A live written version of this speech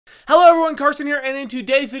Hello everyone, Carson here, and in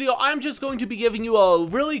today's video, I'm just going to be giving you a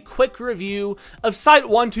really quick review of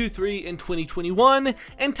SITE123 in 2021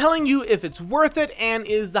 and telling you if it's worth it and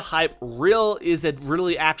is the hype real, is it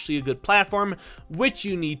really actually a good platform, which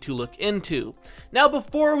you need to look into. Now,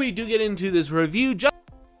 before we do get into this review, just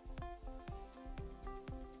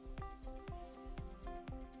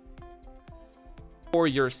for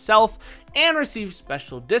yourself and receive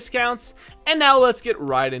special discounts. And now let's get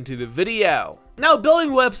right into the video. Now, building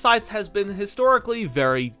websites has been historically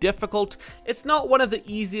very difficult. It's not one of the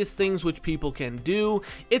easiest things which people can do.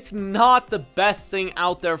 It's not the best thing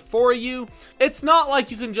out there for you. It's not like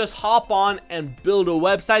you can just hop on and build a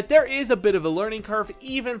website. There is a bit of a learning curve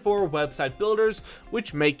even for website builders,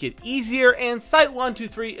 which make it easier, and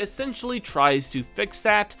SITE123 essentially tries to fix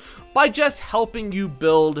that by just helping you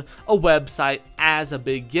build a website as a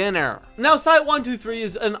beginner. Now, SITE123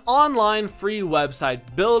 is an online free website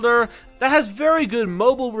builder that has very good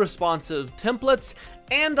mobile responsive templates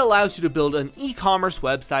and allows you to build an e-commerce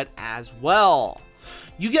website as well.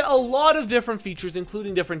 You get a lot of different features,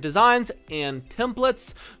 including different designs and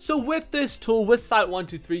templates. So with this tool, with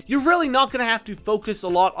SITE123, you're really not going to have to focus a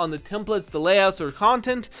lot on the templates, the layouts, or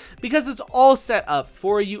content, because it's all set up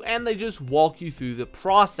for you and they just walk you through the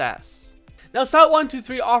process. Now,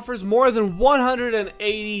 SITE123 offers more than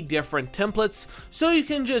 180 different templates, so you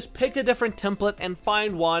can just pick a different template and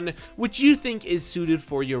find one which you think is suited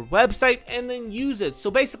for your website and then use it.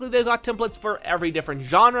 So basically, they've got templates for every different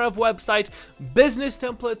genre of website, business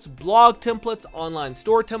templates, blog templates, online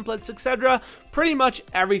store templates, etc. Pretty much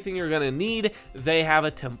everything you're going to need, they have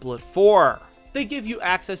a template for. They give you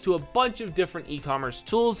access to a bunch of different e-commerce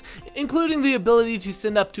tools, including the ability to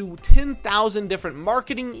send up to 10,000 different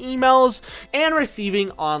marketing emails and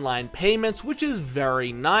receiving online payments, which is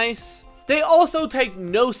very nice. They also take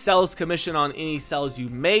no sales commission on any sales you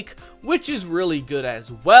make, which is really good as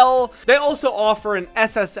well. They also offer an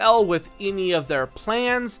SSL with any of their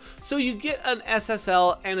plans, so you get an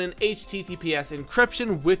SSL and an HTTPS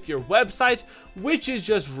encryption with your website, which is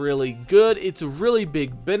just really good. It's a really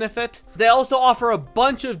big benefit. They also offer a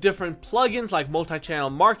bunch of different plugins like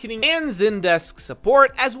multi-channel marketing and Zendesk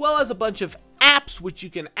support, as well as a bunch of apps which you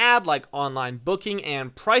can add, like online booking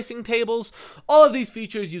and pricing tables. All of these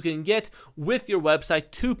features you can get with your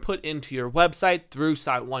website to put into your website through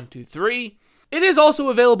SITE123. It is also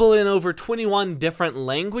available in over 21 different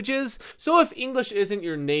languages, so if English isn't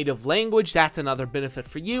your native language, that's another benefit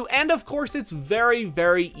for you. And of course, it's very,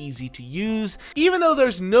 very easy to use. Even though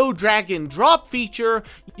there's no drag and drop feature,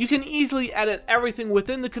 you can easily edit everything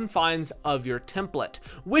within the confines of your template,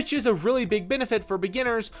 which is a really big benefit for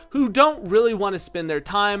beginners who don't really want to spend their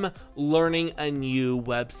time learning a new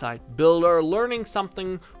website builder, learning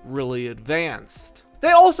something really advanced. They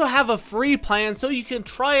also have a free plan so you can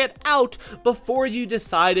try it out before you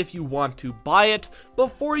decide if you want to buy it.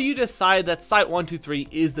 Before you decide that SITE123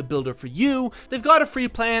 is the builder for you, they've got a free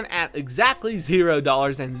plan at exactly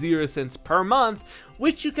 $0.00 per month,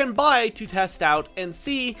 which you can buy to test out and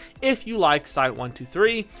see if you like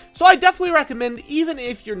SITE123. So I definitely recommend, even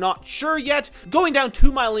if you're not sure yet, going down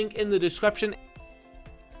to my link in the description.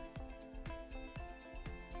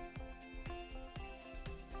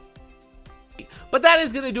 But that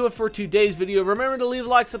is going to do it for today's video. Remember to leave a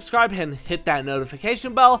like, subscribe, and hit that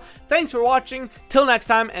notification bell. Thanks for watching. Till next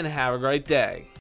time, and have a great day.